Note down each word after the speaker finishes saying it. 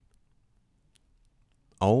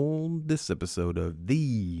On this episode of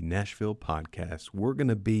the Nashville Podcast, we're going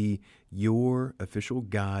to be your official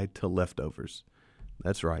guide to leftovers.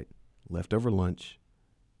 That's right, leftover lunch,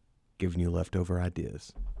 giving you leftover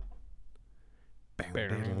ideas.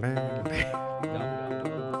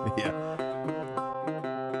 Yeah.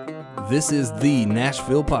 This is the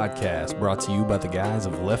Nashville Podcast, brought to you by the guys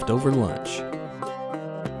of Leftover Lunch.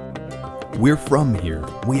 We're from here.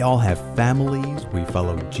 We all have families, we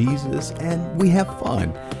follow Jesus, and we have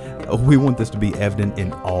fun. We want this to be evident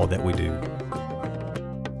in all that we do.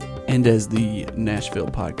 And as the Nashville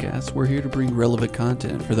Podcast, we're here to bring relevant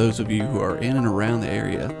content for those of you who are in and around the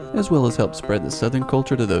area, as well as help spread the Southern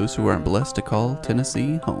culture to those who aren't blessed to call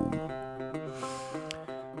Tennessee home.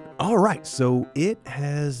 All right, so it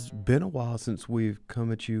has been a while since we've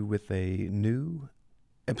come at you with a new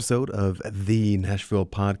episode of the Nashville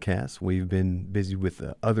Podcast. We've been busy with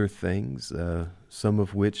other things, some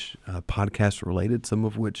of which podcast related, some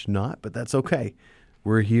of which not, but that's okay.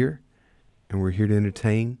 We're here, and we're here to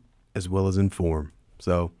entertain as well as inform.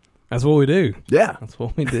 So That's what we do. yeah, That's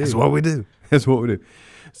what we do. that's what we do. That's what we do.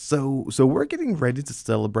 So we're getting ready to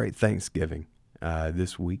celebrate Thanksgiving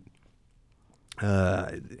this week.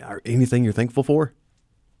 Anything you're thankful for?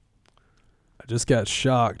 I just got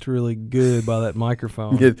shocked really good by that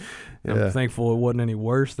microphone. Yeah. I'm thankful it wasn't any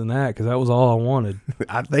worse than that because that was all I wanted.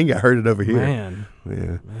 I think I heard it over here. Man.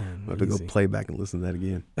 Yeah. I'll have to go Easy. play back and listen to that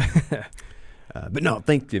again. But no,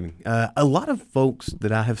 Thanksgiving. A lot of folks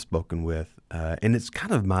that I have spoken with, and it's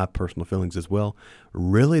kind of my personal feelings as well,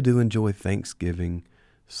 really do enjoy Thanksgiving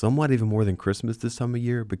somewhat even more than Christmas this time of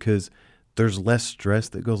year because there's less stress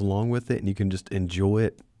that goes along with it, and you can just enjoy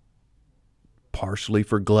it partially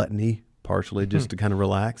for gluttony, partially just to kind of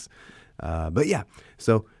relax. But yeah,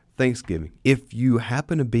 so Thanksgiving. If you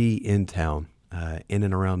happen to be in town, in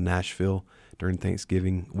and around Nashville during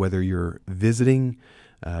Thanksgiving, whether you're visiting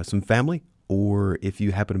some family or if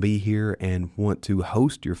you happen to be here and want to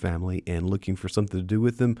host your family and looking for something to do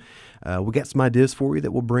with them, we got some ideas for you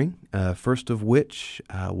that we'll bring. First of which,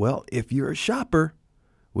 well, if you're a shopper,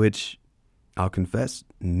 which I'll confess,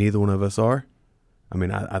 neither one of us are. I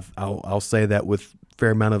mean, I'll say that with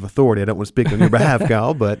fair amount of authority. I don't want to speak on your behalf,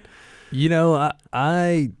 Kyle, but You know,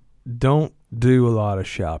 I don't do a lot of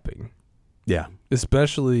shopping. yeah.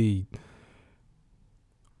 Especially,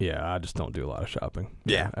 I just don't do a lot of shopping.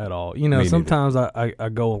 Yeah. At all. You know, Me neither. sometimes I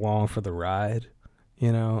go along for the ride,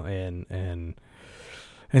 you know, and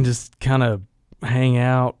just kind of hang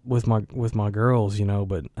out with my girls, you know,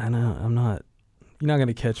 but you're not going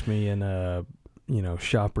to catch me in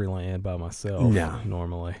Shopperland by myself No.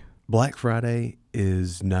 normally. Black Friday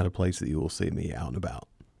is not a place that you will see me out and about.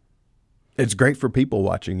 It's great for people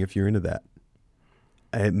watching if you're into that.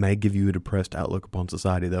 It may give you a depressed outlook upon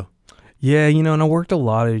society, though. Yeah, you know, and I worked a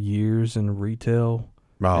lot of years in retail.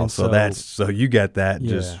 Oh, And so you got that.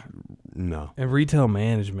 Yeah. Just no. And retail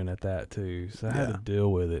management at that too. So I had Yeah. to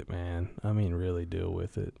deal with it, man. I mean, really deal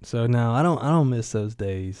with it. So no, I don't miss those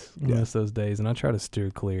days. I Yeah. miss those days, and I try to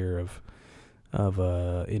steer clear of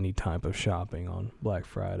any type of shopping on Black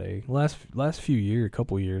Friday. Last few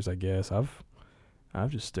couple years, I guess I've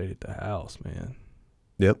just stayed at the house, man.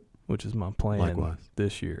 Yep. Which is my plan Likewise.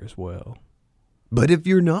 this year as well. But if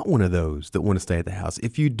you're not one of those that want to stay at the house,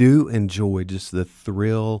 if you do enjoy just the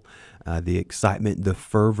thrill, the excitement, the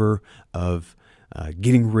fervor of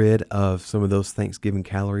getting rid of some of those Thanksgiving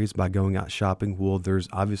calories by going out shopping, well, there's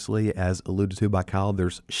obviously, as alluded to by Kyle,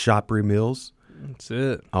 there's Shoppery Meals, That's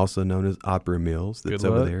it. also known as Opera Meals, that's Good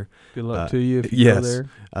over luck. there. Good luck to you if you yes. go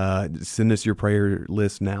there. Send us your prayer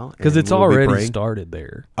list now. Because and it's we'll be already praying. started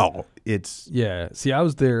there. Oh, it's Yeah. See, I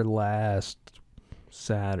was there last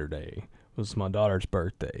Saturday. It was my daughter's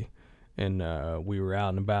birthday. And we were out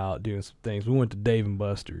and about doing some things. We went to Dave &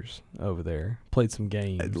 Buster's over there. Played some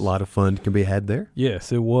games. a lot of fun can be had there.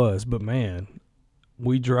 Yes, it was. But, man,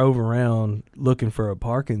 we drove around looking for a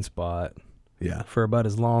parking spot Yeah. for about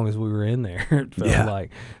as long as we were in there, it felt Yeah.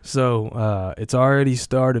 like. So it's already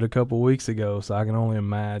started a couple weeks ago, so I can only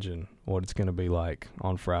imagine what it's going to be like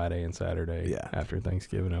on Friday and Saturday Yeah. after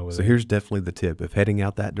Thanksgiving over So there. here's definitely the tip. If heading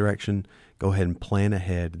out that direction, go ahead and plan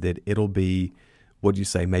ahead that it'll be, what do you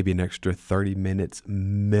say, maybe an extra 30 minutes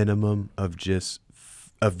minimum of just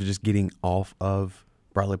getting off of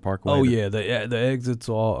Bradley Parkway. Oh, yeah, the exits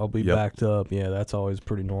I'll be Yep. backed up. Yeah, that's always a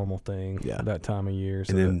pretty normal thing Yeah. that time of year.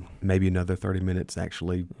 So And then maybe another 30 minutes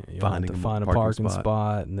actually you'll finding have to find a parking parking spot.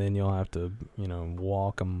 spot, and then you'll have to,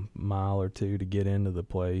 walk a mile or two to get into the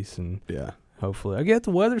place. And Yeah. Hopefully, I guess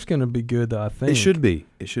the weather's going to be good though. I think It should be.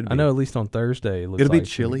 It should be. I know at least on Thursday it looks It'll like be it's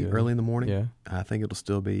gonna chilly good. early in the morning. Yeah, I think it'll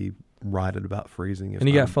still be right at about freezing. and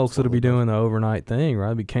you got folks that'll be doing the overnight thing,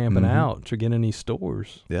 right? Be camping Mhm. out to get in these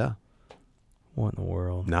stores. Yeah, What in the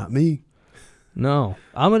world? not me. No,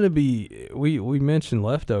 I'm going to be. We mentioned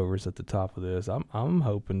leftovers at the top of this. I'm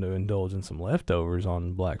hoping to indulge in some leftovers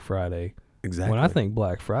on Black Friday. Exactly. When I think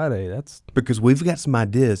Black Friday, that's because we've got some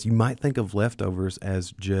ideas. You might think of leftovers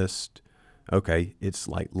as just okay. It's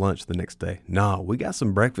like lunch the next day. No, we got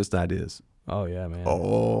some breakfast ideas. oh yeah, man.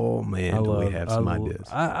 Oh man, do we have some ideas?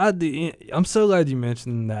 I'm so glad you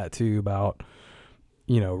mentioned that too about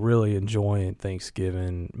really enjoying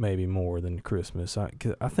Thanksgiving maybe more than Christmas.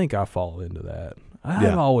 'Cause I think I fall into that. I've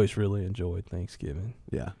Yeah. always really enjoyed Thanksgiving,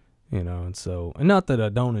 Yeah, and not that I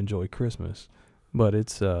don't enjoy Christmas, but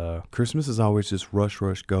it's Christmas is always just rush,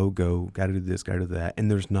 go. Got to do this, got to do that,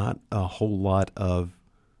 and there's not a whole lot of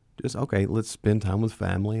just okay. Let's spend time with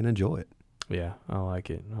family and enjoy it. yeah, I like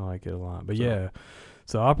it a lot. But So- yeah,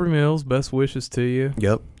 so Opry Mills, best wishes to you.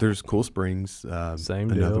 Yep. There's Cool Springs.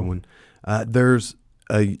 Same another deal. one. There's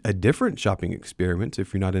a different shopping experiment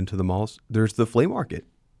if you're not into the malls. There's the flea market.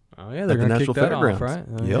 Oh yeah, At they're the gonna kick National that off, Fairgrounds.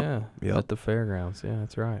 right? Oh, Yep, Yeah, yep. at the fairgrounds. Yeah,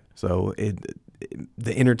 that's right. So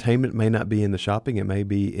the entertainment may not be in the shopping. It may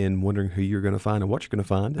be in wondering who you're going to find and what you're going to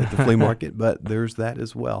find at the flea market. But there's that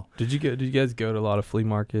as well. Did you guys go to a lot of flea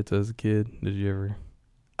markets as a kid? Did you ever?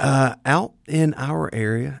 Out in our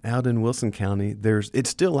area, out in Wilson County, it's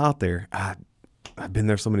still out there. I've been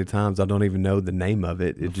there so many times. I don't even know the name of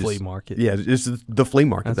it. The flea market. Yeah, it's the flea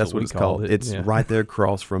market. That's That's what what we it's called. called it, It's yeah. right there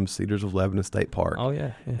across from Cedars of Lebanon State Park. Oh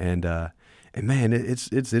yeah. Yeah. And man,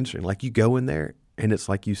 it's interesting. Like you go in there, and it's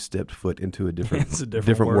like you stepped foot into a different It's a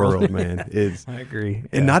different world, world. man. It's I agree.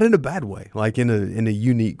 and not in a bad way, like in a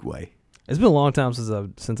unique way. It's been a long time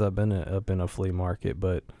since I've been up in a flea market,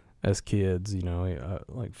 but as kids, I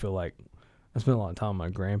feel like I spent a lot of time with my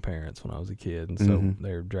grandparents when I was a kid, and so Mhm.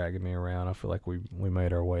 they were dragging me around. I feel like we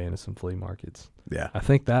made our way into some flea markets. Yeah, I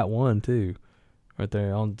think that one too, right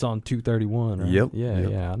there it's on 231. Right? Yep, Yeah,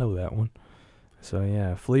 yep. yeah, I know that one. So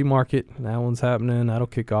yeah, flea market. That one's happening. That'll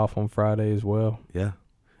kick off on Friday as well. yeah.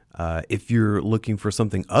 If you're looking for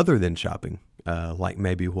something other than shopping, like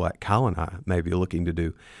maybe what Kyle and I may be looking to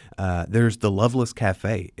do, there's the Loveless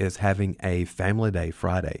Cafe is having a Family Day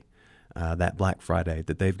Friday. That Black Friday,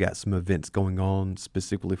 that they've got some events going on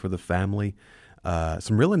specifically for the family.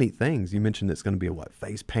 Some really neat things. You mentioned it's going to be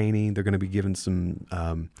face painting. They're going to be giving some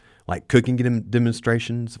like cooking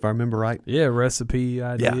demonstrations, if I remember right. Yeah, recipe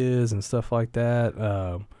ideas and stuff like that.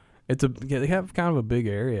 They have kind of a big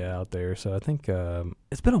area out there, so I think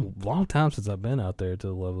it's been a long time since I've been out there to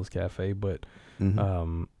the Loveless Cafe, but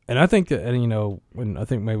Mhm. and I think that, and I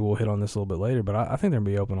think maybe we'll hit on this a little bit later, but I think they're gonna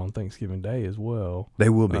be open on Thanksgiving Day as well. They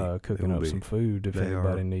will be cooking They will up be. some food if They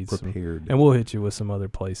anybody are needs some. prepared. And we'll hit you with some other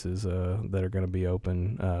places that are going to be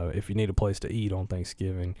open. If you need a place to eat on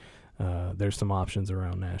Thanksgiving, there's some options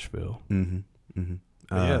around Nashville. Mm-hmm. Mm-hmm.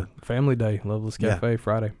 But yeah, Family Day, Loveless yeah. Cafe,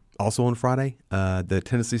 Friday. Also on Friday, the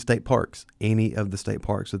Tennessee State Parks, any of the state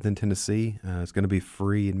parks within Tennessee, is going to be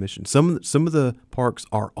free admission. Some of the parks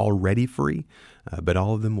are already free, but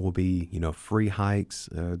all of them will be, free hikes.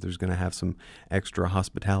 There's going to have some extra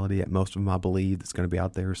hospitality at most of them, I believe, that's going to be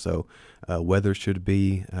out there. So weather should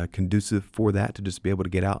be conducive for that, to just be able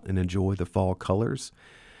to get out and enjoy the fall colors.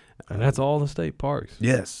 And that's all the state parks.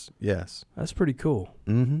 Yes. That's pretty cool.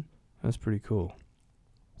 Mm-hmm. That's pretty cool.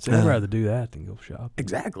 See, I'd rather do that than go shopping.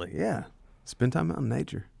 Exactly. Yeah. Spend time out in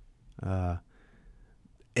nature.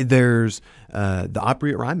 There's the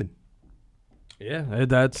Opry at Ryman. Yeah,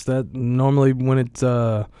 that's that. Normally, when it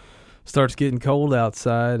starts getting cold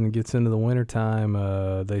outside and gets into the wintertime,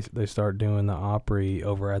 they start doing the Opry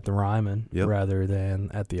over at the Ryman rather than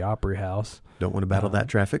at the Opry House. Don't want to battle that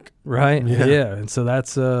traffic. Right. Yeah. Yeah. And so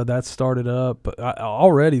that's started up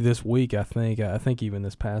already this week. I think even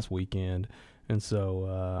this past weekend. And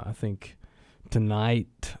so I think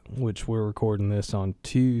tonight, which we're recording this on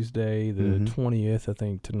Tuesday, the 20th, I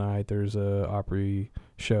think tonight there's a Opry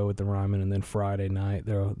show at the Ryman, and then Friday night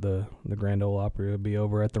the Grand Ole Opry will be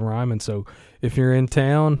over at the Ryman. So if you're in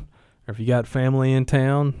town, or if you got family in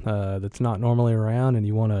town that's not normally around and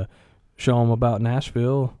you want to show them about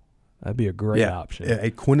Nashville, that'd be a great option. Yeah, a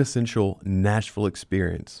quintessential Nashville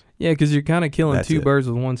experience. Yeah, because you're kind of killing That's two it. birds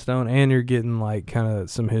with one stone, and you're getting like kind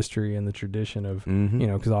of some history and the tradition of,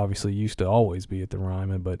 because obviously you used to always be at the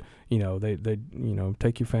Ryman, but they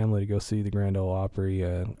take your family to go see the Grand Ole Opry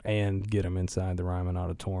and get them inside the Ryman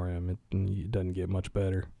Auditorium. It doesn't get much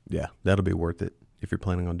better. Yeah, that'll be worth it if you're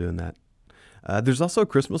planning on doing that. There's also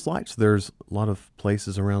Christmas lights. There's a lot of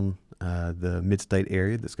places around the Mid-State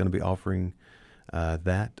area that's going to be offering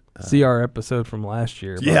that. See our episode from last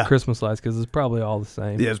year about Christmas lights, because it's probably all the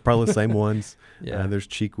same. Yeah, it's probably the same ones. Yeah. There's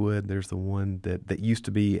Cheekwood. There's the one that used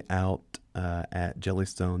to be out at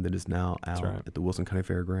Jellystone that is now out at the Wilson County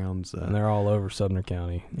Fairgrounds. And they're all over Sumner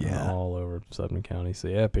County. Yeah. All over Sumner County. So,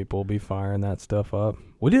 yeah, people will be firing that stuff up.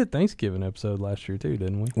 We did a Thanksgiving episode last year, too,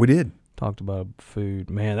 didn't we? We did. Talked about food.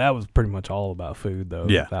 Man, that was pretty much all about food, though.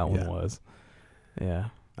 Yeah. That one was. Yeah.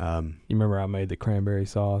 You remember I made the cranberry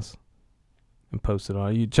sauce and posted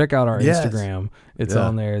on. You check out our Yes. Instagram. It's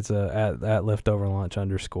on there. It's at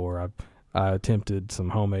 @leftoverlunch_. I attempted some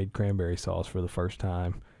homemade cranberry sauce for the first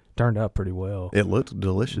time. Turned out pretty well. It looked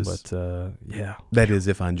delicious. But, yeah. That is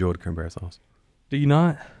if I enjoyed cranberry sauce. Do you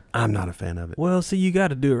not? I'm not a fan of it. Well, see, you got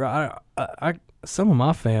to do it right. Some of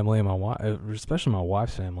my family and my wife, especially my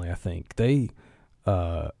wife's family, I think, they,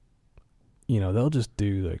 they'll just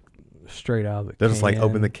do the straight out of the can. They'll just like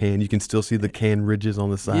open the can. You can still see the can ridges on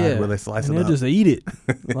the side where they slice it up. They'll just eat it.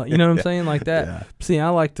 Like, you know what I'm saying? Like that. Yeah. See, I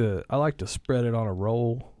like to spread it on a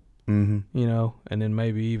roll, Mm-hmm. and then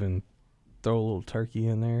maybe even throw a little turkey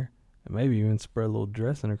in there. And maybe even spread a little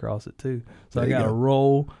dressing across it, too. So There I you got go. a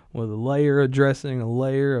roll with a layer of dressing, a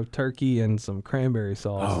layer of turkey, and some cranberry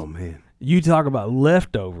sauce. Oh, man. You talk about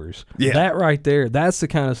leftovers. Yeah. That right there, that's the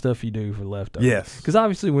kind of stuff you do for leftovers. Yes. Because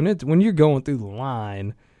obviously when you're going through the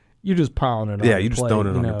line, you're just piling it on Yeah, your you're just plate, throwing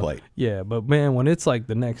it on your plate. Yeah, but man, when it's like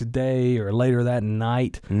the next day or later that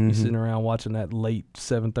night, Mm-hmm. you're sitting around watching that late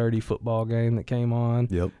 7:30 football game that came on,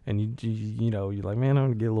 Yep. and you're like, man, I'm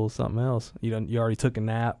gonna get a little something else. You already took a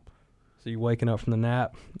nap, so you're waking up from the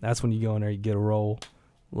nap. That's when you go in there, you get a roll,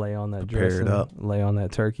 lay on that Prepare it dressing, up. lay on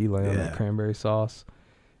that turkey, lay on that Yeah. cranberry sauce.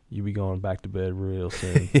 You be going back to bed real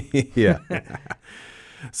soon. Yeah.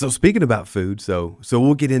 So speaking about food, so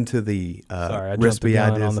we'll get into the Sorry, I jumped recipe the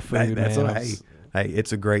gun ideas on the food, That's man. all right. Hey,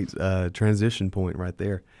 it's a great transition point right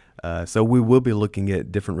there. So we will be looking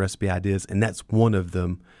at different recipe ideas, and that's one of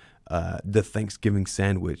them, the Thanksgiving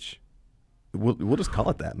sandwich. We'll just call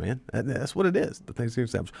it that, man. That's what it is, the Thanksgiving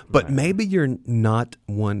sandwich. But Right. maybe you're not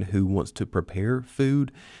one who wants to prepare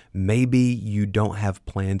food. Maybe you don't have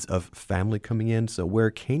plans of family coming in. So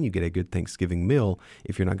where can you get a good Thanksgiving meal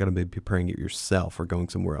if you're not going to be preparing it yourself or going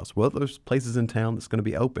somewhere else? Well, there's places in town that's going to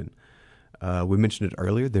be open. We mentioned it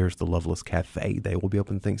earlier. There's the Loveless Cafe. They will be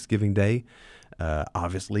open Thanksgiving Day.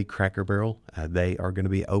 Obviously, Cracker Barrel, they are going to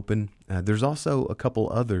be open. There's also a couple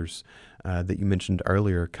others that you mentioned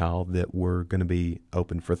earlier, Kyle, that were going to be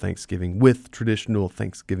open for Thanksgiving with traditional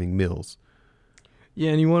Thanksgiving meals.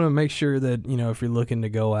 Yeah, and you want to make sure that, if you're looking to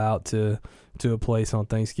go out to a place on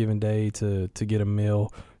Thanksgiving Day to get a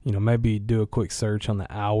meal, maybe do a quick search on the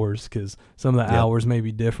hours, because some of the hours may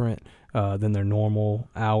be different than their normal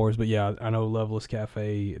hours. But yeah, I know Loveless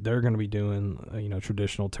Cafe, they're going to be doing,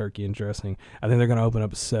 traditional turkey and dressing. I think they're going to open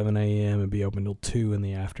up at 7 a.m. and be open till 2 in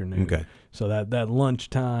the afternoon. Okay. So that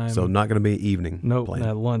lunchtime. So not going to be evening. Nope, plan.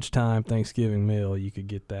 that lunchtime Thanksgiving meal, you could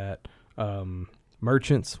get that.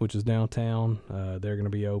 Merchants, which is downtown, they're going to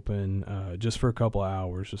be open just for a couple of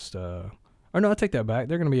hours. Or no, I take that back.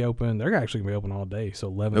 They're going to be open. They're actually going to be open all day, so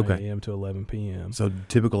 11 a.m. to 11 p.m. So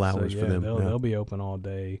typical hours for them. They'll be open all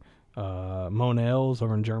day. Monell's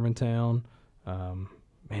over in Germantown.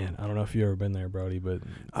 Man, I don't know if you've ever been there, Brody, but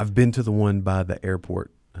I've been to the one by the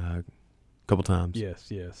airport a couple times.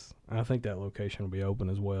 yes. I think that location will be open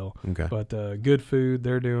as well. Okay. But good food.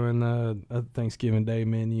 They're doing a Thanksgiving Day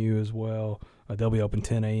menu as well. They'll be open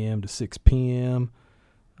 10 a.m. to 6 p.m.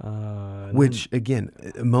 Which, again,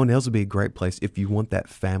 Monell's would be a great place if you want that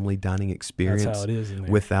family dining experience. That's how it is in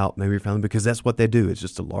there. Without maybe your family, because that's what they do. It's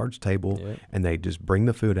just a large table, Yep. and they just bring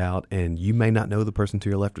the food out, and you may not know the person to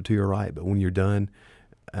your left or to your right, but when you're done,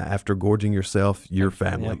 after gorging yourself, your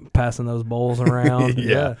family. Yep, passing those bowls around.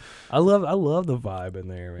 Yeah. I love the vibe in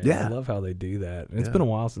there, man. Yeah. I love how they do that. And it's Yeah. been a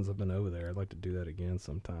while since I've been over there. I'd like to do that again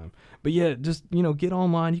sometime. But yeah, just get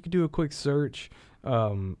online. You can do a quick search.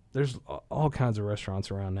 There's all kinds of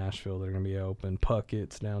restaurants around Nashville that are going to be open.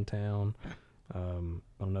 Puckett's downtown. I don't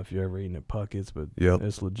know if you've ever eaten at Puckett's, but Yep.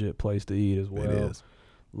 it's a legit place to eat as well. It is.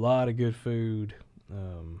 A lot of good food.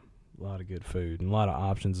 A lot of good food and a lot of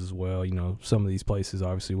options as well. Some of these places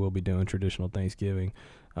obviously will be doing traditional Thanksgiving,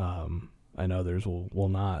 and others will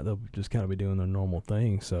not. They'll just kind of be doing their normal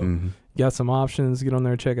thing. So Mhm. got some options. Get on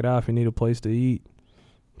there, check it out. If you need a place to eat,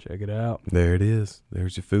 check it out. There it is.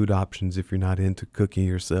 There's your food options if you're not into cooking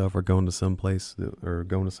yourself or going to some place or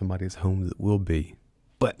going to somebody's home that will be.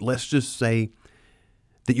 But let's just say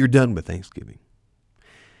that you're done with Thanksgiving,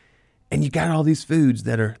 and you got all these foods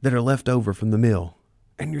that are left over from the meal.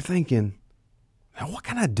 And you're thinking, now what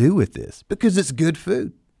can I do with this? Because it's good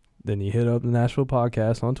food. Then you hit up the Nashville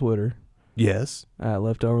Podcast on Twitter Yes. at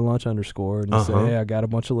leftoverlunch_, and you say, Uh-huh. hey, I got a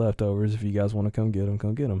bunch of leftovers. If you guys want to come get them,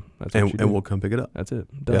 come get them. That's what you And do. we'll come pick it up. That's it.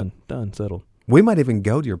 Done. Done. Settled. We might even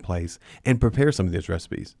go to your place and prepare some of these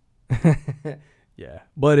recipes. Yeah.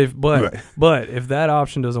 But if Right. but if that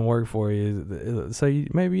option doesn't work for you, say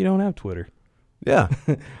maybe you don't have Twitter, Yeah.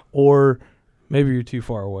 or maybe you're too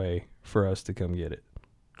far away for us to come get it.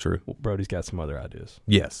 True. Well, Brody's got some other ideas.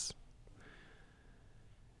 Yes.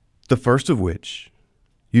 The first of which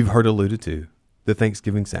you've heard alluded to, the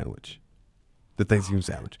Thanksgiving sandwich. The Thanksgiving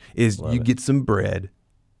sandwich is Love you it. get some bread,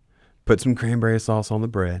 put some cranberry sauce on the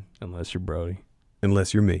bread, Unless you're Brody.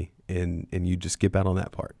 unless you're me, and you just skip out on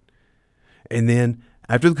that part. And then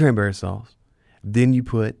after the cranberry sauce, then you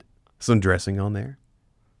put some dressing on there.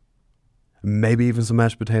 Maybe even some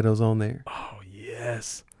mashed potatoes on there. Oh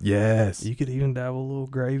yes. Yes. You could even dabble a little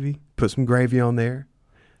gravy. Put some gravy on there.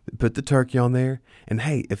 Put the turkey on there. And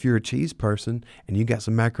hey, if you're a cheese person and you got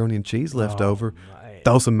some macaroni and cheese left over, man.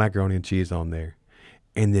 throw some macaroni and cheese on there.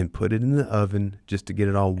 And then put it in the oven just to get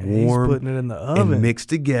it all And he's warm putting it in the oven. and mixed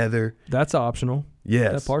together. That's optional.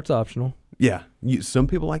 Yes. That part's optional. Yeah. Some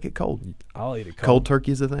people like it cold. I'll eat it Cold cold.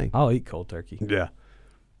 turkey is a thing. I'll eat cold turkey. Yeah.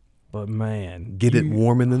 But man, Get it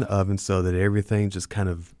warm in the oven so that everything's just kind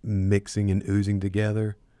of mixing and oozing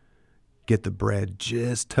together. Get the bread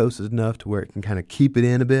just toasted enough to where it can kind of keep it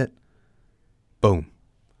in a bit. Boom.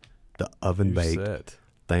 The oven You're baked set.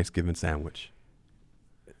 Thanksgiving sandwich.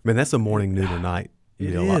 Man, that's a morning, noon, or night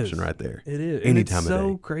It meal is. option right there. It is. Any And it's time of so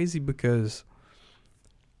day. crazy because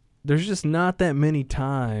there's just not that many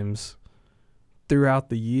times throughout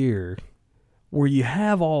the year where you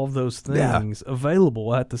have all of those Yeah. things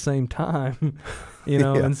available at the same time, you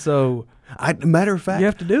know, Yeah. and so Matter of fact, you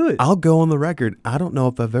have to do it. I'll go on the record. I don't know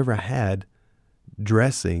if I've ever had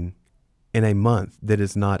dressing in a month that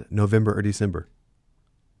is not November or December.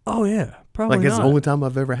 Oh yeah, probably Like, it's not. the only time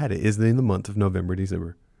I've ever had it is in the month of November,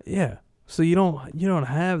 December. Yeah, so you don't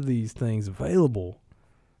have these things available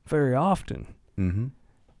very often. Mm-hmm.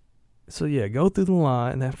 So yeah, go through the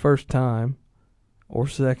line that first time or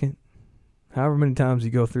second, however many times you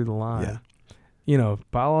go through the line. Yeah. You know,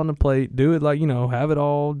 pile on the plate, do it like, you know, have it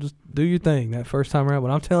all, just do your thing that first time around. But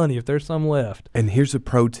I'm telling you, if there's some left, And here's a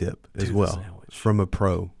pro tip Do as the well sandwich. from a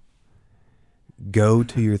pro. Go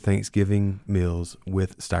to your Thanksgiving meals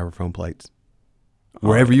with styrofoam plates.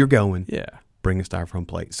 Wherever you're going, yeah, bring a styrofoam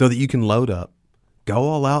plate so that you can load up, go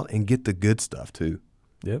all out, and get the good stuff too,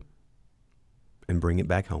 yep. and bring it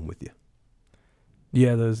back home with you.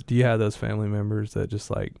 Yeah, do you have those family members that just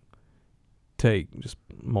like take just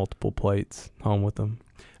multiple plates home with them?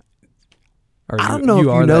 Or I don't know if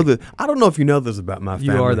you are know that, I don't know if you know this about my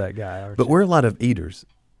family. you are that guy, aren't But you? we're a lot of eaters.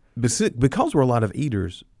 Because we're a lot of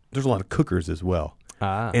eaters, there's a lot of cookers as well.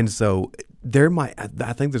 Ah, And so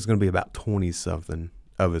I think there's going to be about 20-something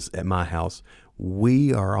of us at my house.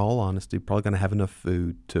 We are, all honesty, probably going to have enough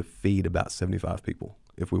food to feed about 75 people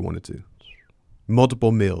if we wanted to.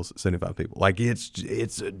 Multiple meals, 75 people. Like, it's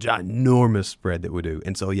a ginormous spread that we do.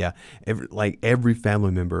 And so, yeah, every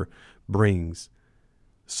family member brings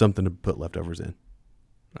something to put leftovers in.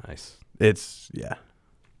 nice. Yeah.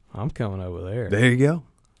 I'm coming over there. There you go.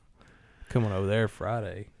 Coming over there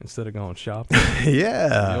Friday instead of going shopping.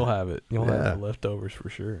 Yeah. You'll have it. You'll have Yeah. the leftovers for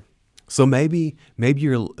sure. So maybe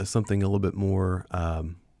you're something a little bit more,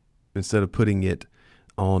 instead of putting it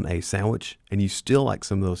on a sandwich, and you still like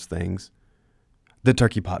some of those things, the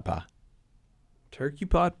turkey pot pie. Turkey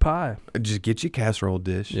pot pie. Just get your casserole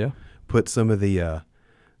dish. Yeah. Put some of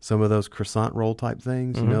those croissant roll type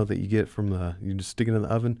things, Mhm. you know, that you get from you just stick it in the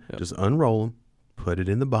oven. Yep. Just unroll them, put it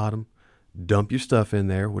in the bottom, dump your stuff in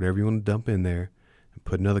there, whatever you want to dump in there, and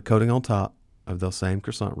put another coating on top of those same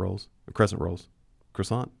crescent rolls.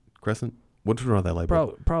 Crescent? Which one are they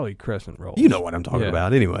labeled? Probably crescent rolls. You know what I'm talking Yeah.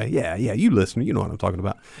 about anyway. Yeah, you listener, you know what I'm talking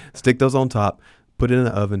about. Stick those on top, put it in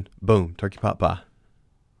the oven, boom, turkey pot pie.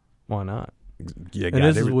 Why not? Yeah, And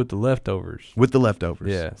this is with the leftovers. with the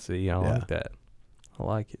leftovers. Yeah. See, I Yeah. like that. I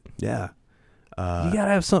like it. Yeah. You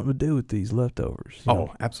gotta have something to do with these leftovers. you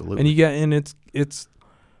know? Absolutely. And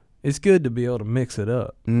it's good to be able to mix it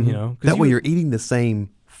up. Mhm. You know, 'cause That way you're eating the same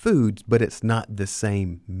foods, but it's not the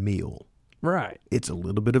same meal. right. It's a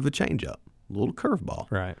little bit of a change up, a little curveball.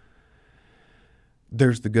 Right.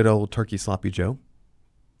 There's the good old turkey sloppy Joe.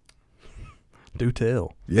 Do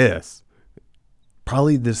tell. Yes.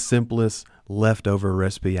 Probably the simplest leftover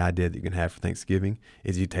recipe idea that you can have for Thanksgiving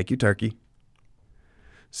is you take your turkey,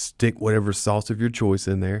 stick whatever sauce of your choice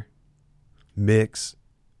in there, mix,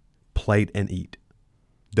 plate, and eat.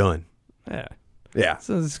 Done. Yeah. Yeah.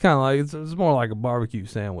 So it's kind of like it's more like a barbecue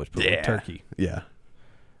sandwich, but Yeah. with turkey. Yeah.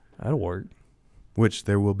 That'll work. which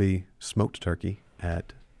there will be smoked turkey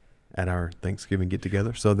at our Thanksgiving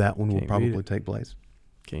get-together. So that one will Can't beat probably it. take place.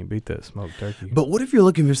 Can't beat that smoked turkey. But what if you're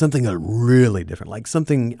looking for something really different? Like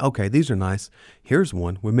something, okay, these are nice. Here's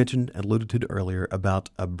one. We alluded to it earlier about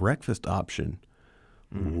a breakfast option.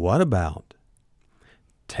 What about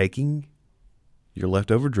taking your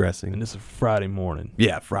leftover dressing? And it's a Friday morning.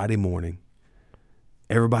 Yeah, Friday morning.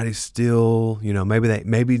 Everybody's still,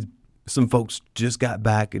 maybe some folks just got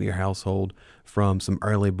back into your household from some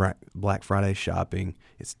early Black Friday shopping.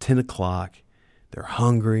 It's 10 o'clock. They're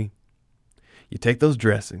hungry. You take those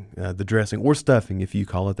the dressing or stuffing, if you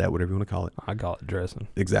call it that, whatever you want to call it. I call it dressing.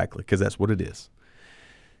 Exactly, because that's what it is.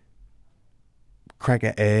 Crack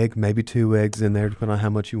an egg, maybe 2 eggs in there, depending on how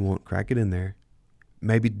much you want. Crack it in there.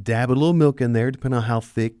 Maybe dab a little milk in there, depending on how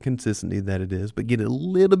thick, consistency that it is. But get it a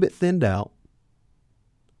little bit thinned out.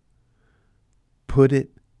 Put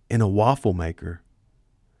it in a waffle maker,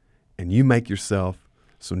 and you make yourself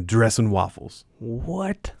some dressing waffles.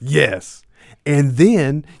 What? Yes. And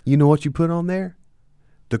then, you know what you put on there?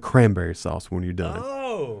 The cranberry sauce when you're done.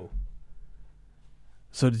 Oh.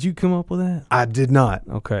 So did you come up with that? I did not,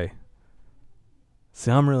 Okay. See,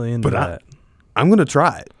 I'm really into But that. I'm going to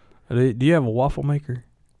try it. Do you have a waffle maker?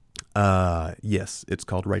 Yes, it's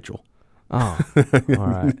called Rachel. Oh, all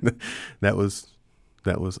right. That was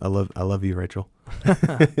I love you, Rachel.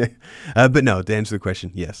 But no, to answer the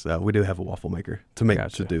question, yes, we do have a waffle maker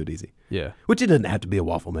to do it easy. Yeah. Which it doesn't have to be a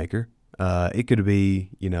waffle maker. It could be,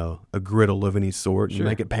 a griddle of any sort. Sure. And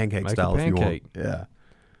make it pancake Make a style if you want. pancake. Yeah.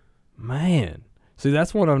 Man. See,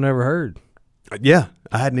 that's one I've never heard. Yeah,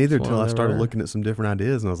 I hadn't either That's until one I I've started never heard. looking at some different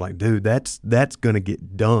ideas, and I was like, dude, that's going to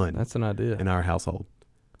get done That's an idea. in our household.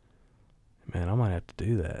 Man, I might have to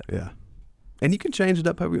do that. Yeah. And you can change it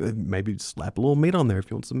up. Maybe slap a little meat on there if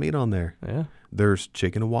you want some meat on there. Yeah. There's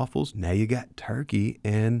chicken and waffles. Now you got turkey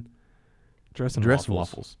and Dressing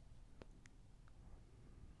waffles.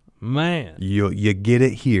 Man. You get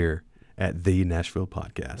it here at the Nashville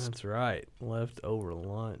Podcast. That's right. Leftover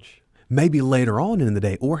lunch. Maybe later on in the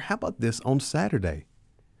day, or how about this on Saturday?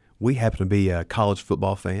 We happen to be college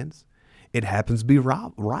football fans. It happens to be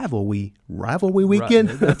rivalry weekend.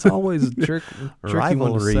 Right. That's always a tricky one to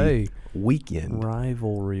Rivalry say. weekend.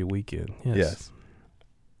 Rivalry weekend. Yes.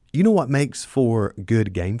 You know what makes for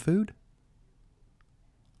good game food?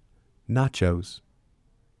 Nachos.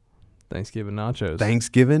 Thanksgiving nachos.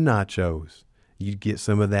 Thanksgiving nachos. You get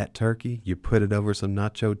some of that turkey, you put it over some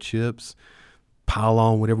nacho chips, pile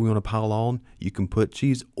on whatever we want to pile on. You can put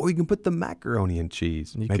cheese, or you can put the macaroni and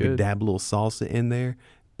cheese. You Maybe could. dab a little salsa in there,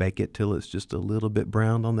 bake it till it's just a little bit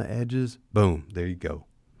browned on the edges. Boom, there you go.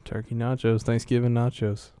 Turkey nachos. Thanksgiving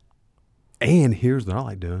nachos. And here's what I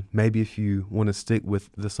like doing. Maybe if you want to stick with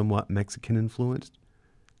the somewhat Mexican influenced,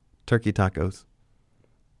 turkey tacos.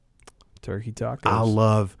 Turkey tacos. I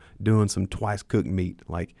love doing some twice cooked meat,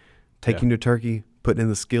 like taking your turkey, putting it in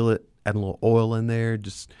the skillet, adding a little oil in there,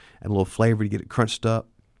 just add a little flavor to get it crunched up,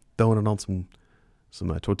 throwing it on some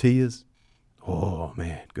tortillas. Oh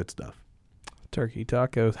man, good stuff. Turkey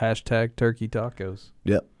tacos. Hashtag turkey tacos.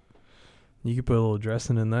 Yep, You could put a little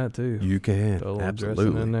dressing in that too. you can. Throw a little Absolutely.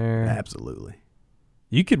 dressing in there. Absolutely.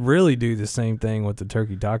 You could really do the same thing with the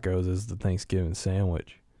turkey tacos as the Thanksgiving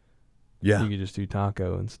sandwich. Yeah. You could just do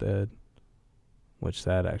taco instead, which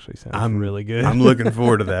that actually sounds I'm really good. I'm looking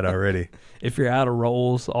forward to that already. If you're out of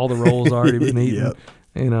rolls, all the rolls already been eaten. Yep.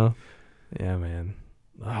 You know. Yeah, man.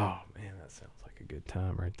 Oh man, that sounds like a good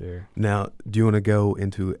time right there. Now, do you want to go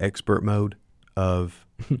into expert mode of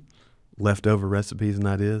leftover recipes and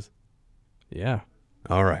ideas? Yeah.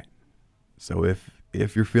 All right. So if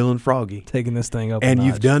you're feeling froggy Taking this thing up a and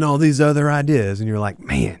you've notch. done all these other ideas and you're like,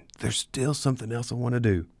 man, there's still something else I want to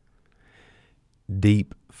do.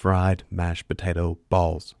 Deep fried mashed potato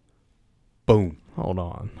balls. Boom. Hold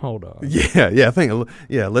on.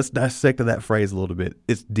 Yeah. Let's dissect that phrase a little bit.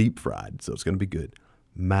 It's deep fried, so it's going to be good.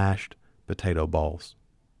 Mashed potato balls.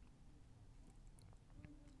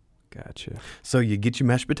 Gotcha. So you get your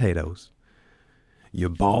mashed potatoes, you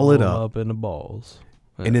ball it up, in the balls.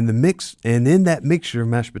 and in that mixture of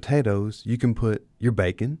mashed potatoes, you can put your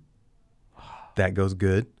bacon. That goes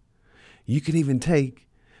good. You can even take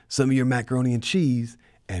some of your macaroni and cheese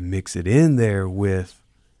and mix it in there with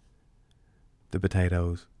the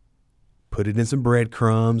potatoes. Put it in some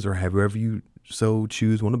breadcrumbs or however you so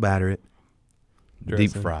choose want to batter it.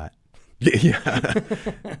 Deep Dressing. fry it.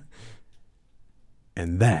 Yeah.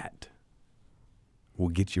 And that will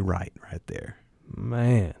get you right there.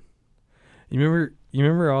 Man. You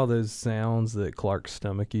remember all those sounds that Clark's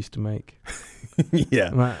stomach used to make?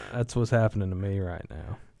 Yeah. That's what's happening to me right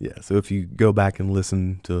now. Yeah. So if you go back and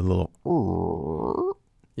listen to a little,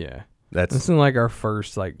 Yeah. That's This is like our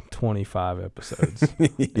first 25 episodes,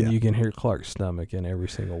 and you can hear Clark's stomach in every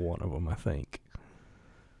single one of them, I think.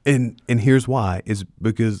 And here's why, is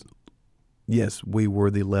because, yes, we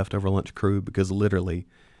were the leftover lunch crew because literally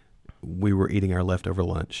we were eating our leftover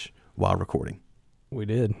lunch while recording. We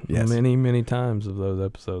did. Yes. Many, many times of those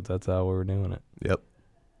episodes. That's how we were doing it. Yep.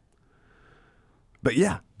 But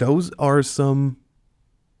yeah, those are some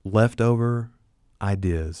leftover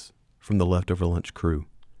ideas from the leftover lunch crew.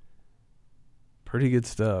 Pretty good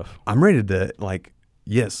stuff. I'm ready to,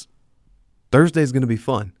 yes, Thursday's going to be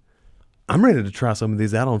fun. I'm ready to try some of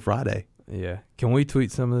these out on Friday. Yeah. Can we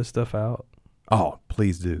tweet some of this stuff out? Oh,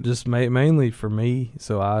 please do. Just mainly for me,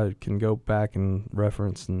 so I can go back and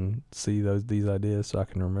reference and see these ideas, so I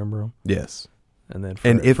can remember them. Yes. And then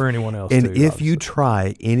for anyone else, and too, if obviously. you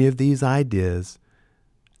try any of these ideas,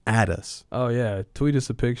 add us. Oh yeah, tweet us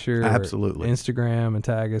a picture. Absolutely. Or Instagram and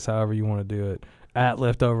tag us however you want to do it at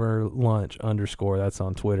 @leftoverlunch_. That's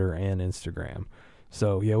on Twitter and Instagram.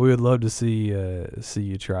 So yeah, we would love to see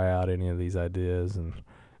you try out any of these ideas, and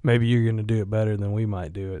maybe you're going to do it better than we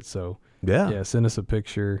might do it. So yeah, send us a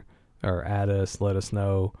picture or add us. Let us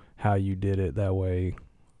know how you did it. That way,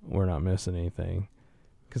 we're not missing anything.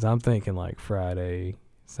 Because I'm thinking Friday,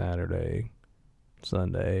 Saturday,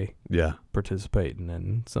 Sunday. Yeah. Participating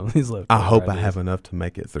in some of these leftover I hope ideas. I have enough to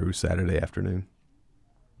make it through Saturday afternoon.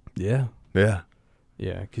 Yeah. Yeah.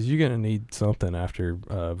 Yeah, because you're going to need something after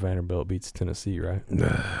Vanderbilt beats Tennessee, right?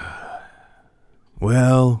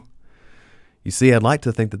 Well, you see, I'd like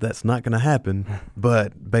to think that that's not going to happen,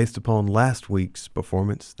 but based upon last week's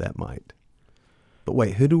performance, that might. But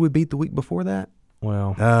wait, who did we beat the week before that?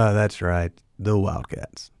 Well, That's right. The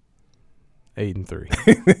Wildcats. 8-3.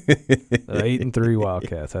 8-3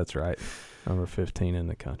 Wildcats, that's right. Number 15 in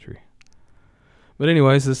the country. But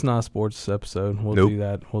anyways, this is not a sports episode. We'll Nope. do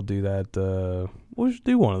that. We'll do that. We'll just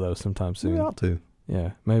do one of those sometime soon. We ought to.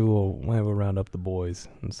 Yeah, maybe we'll round up the boys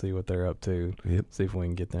and see what they're up to. Yep. See if we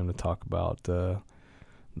can get them to talk about the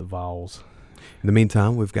Vols. In the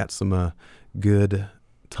meantime, we've got some good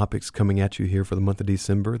topics coming at you here for the month of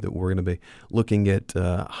December that we're going to be looking at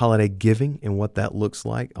holiday giving and what that looks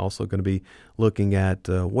like. Also going to be looking at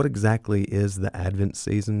what exactly is the Advent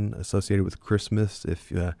season associated with Christmas.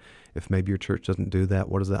 If maybe your church doesn't do that,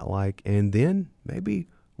 what is that like? And then maybe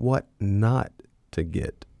what not to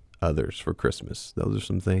get others for Christmas. Those are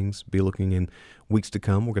some things. Be looking in weeks to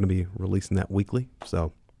come. We're going to be releasing that weekly.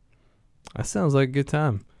 So That sounds like a good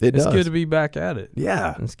time. It's It's good to be back at it.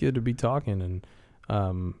 Yeah. It's good to be talking, and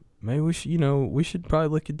maybe we should probably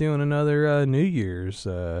look at doing another New Year's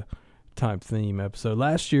type theme episode.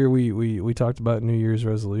 Last year we talked about New Year's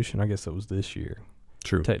resolution. I guess it was this year.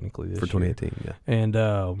 True. Technically this For year. 2018, yeah. And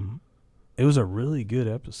it was a really good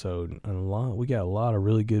episode, and we got a lot of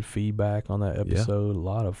really good feedback on that episode. A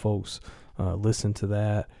lot of folks listened to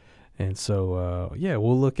that, and so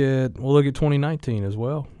we'll look at 2019 as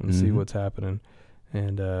well and see what's happening,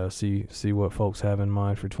 and see what folks have in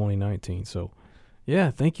mind for 2019. So yeah,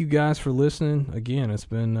 thank you guys for listening. Again, it's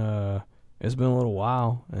been a little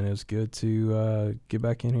while, and it's good to get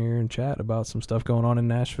back in here and chat about some stuff going on in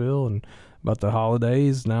Nashville and about the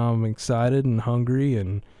holidays. Now I'm excited and hungry,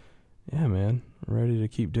 and yeah, man, I'm ready to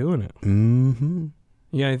keep doing it. Mm-hmm.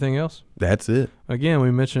 You got anything else? That's it. Again, we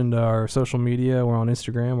mentioned our social media. We're on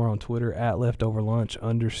Instagram. We're on Twitter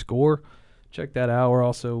 @leftoverlunch_. Check that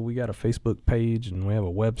out. We got a Facebook page, and we have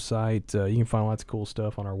a website. You can find lots of cool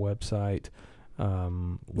stuff on our website.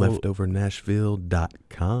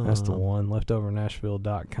 LeftoverNashville.com. That's the one,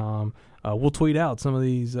 leftovernashville.com. We'll tweet out some of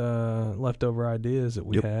these leftover ideas that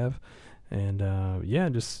we have. And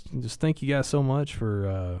just thank you guys so much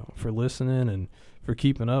for listening and for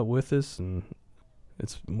keeping up with us. And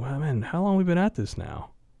how long have we been at this now?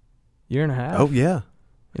 Year and a half? Oh, yeah.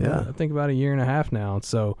 Yeah. I think about a year and a half now. And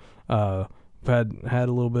so I've had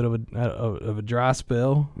a little bit of a dry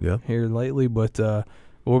spell here lately, but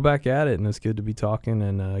we're back at it, and it's good to be talking.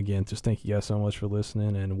 And again, just thank you guys so much for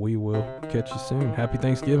listening, and we will catch you soon. Happy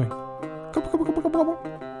Thanksgiving.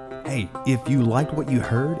 Hey, if you liked what you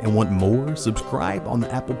heard and want more, subscribe on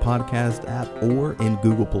the Apple Podcast app or in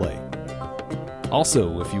Google Play.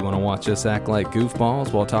 Also, if you want to watch us act like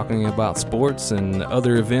goofballs while talking about sports and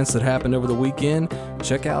other events that happened over the weekend,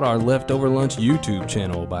 check out our Leftover Lunch YouTube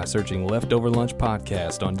channel by searching Leftover Lunch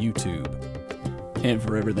Podcast on YouTube. And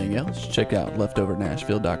for everything else, check out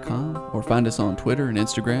leftovernashville.com or find us on Twitter and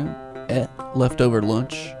Instagram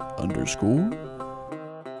 @leftoverlunch_,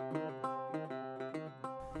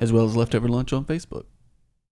 as well as Leftover Lunch on Facebook.